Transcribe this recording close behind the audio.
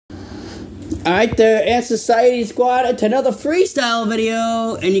Alright there, and Society Squad, it's another freestyle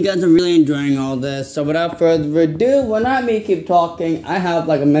video, and you guys are really enjoying all this. So without further ado, when not me keep talking, I have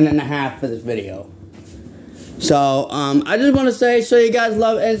like a minute and a half for this video. So, I just want to say, show you guys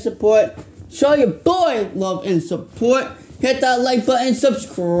love and support. Show your boy love and support. Hit that like button,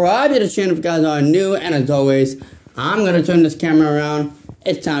 subscribe to the channel if you guys are new, and as always, I'm going to turn this camera around.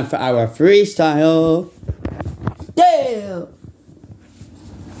 It's time for our freestyle. Damn!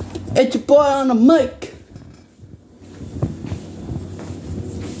 It's your boy on the mic.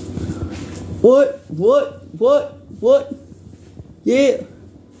 What? Yeah.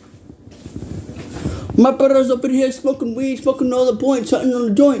 My brother's up in here smoking weed, smoking all the points, something on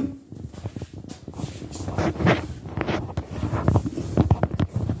the joint.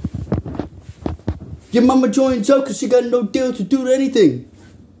 Your mama joins up cause she got no deal to do anything.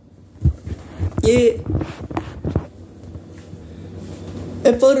 Yeah.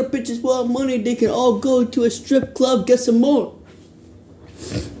 If other bitches want money, they can all go to a strip club, get some more.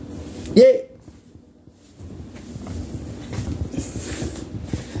 Yeah.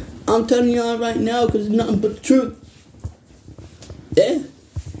 I'm telling y'all right now because it's nothing but the truth. Yeah.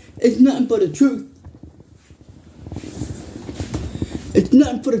 It's nothing but the truth. It's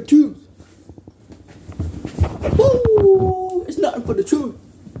nothing for the truth. Woo! It's nothing for the truth.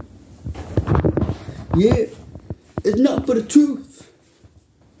 Yeah. It's nothing for the truth.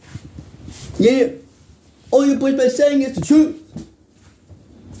 Yeah, all your boys been saying is the truth.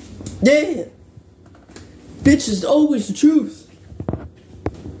 Yeah, bitch is always the truth.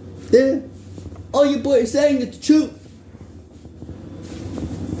 Yeah, all your boys saying is the truth.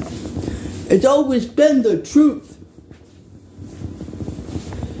 It's always been the truth.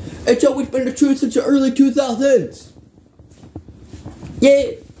 It's always been the truth since the early 2000s.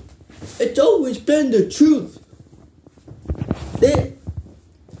 Yeah, it's always been the truth. Yeah.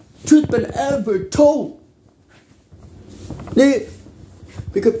 Truth been ever told. Yeah.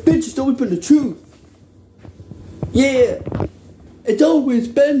 Because bitch, it's always been the truth. Yeah. It's always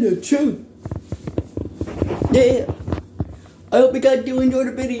been the truth. Yeah. I hope you guys do enjoy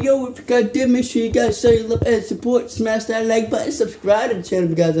the video. If you guys did, make sure you guys show your love and support. Smash that like button. Subscribe to the channel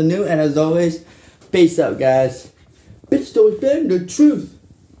if you guys are new. And as always, peace out, guys. Bitch, it's always been the truth.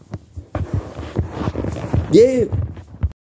 Yeah.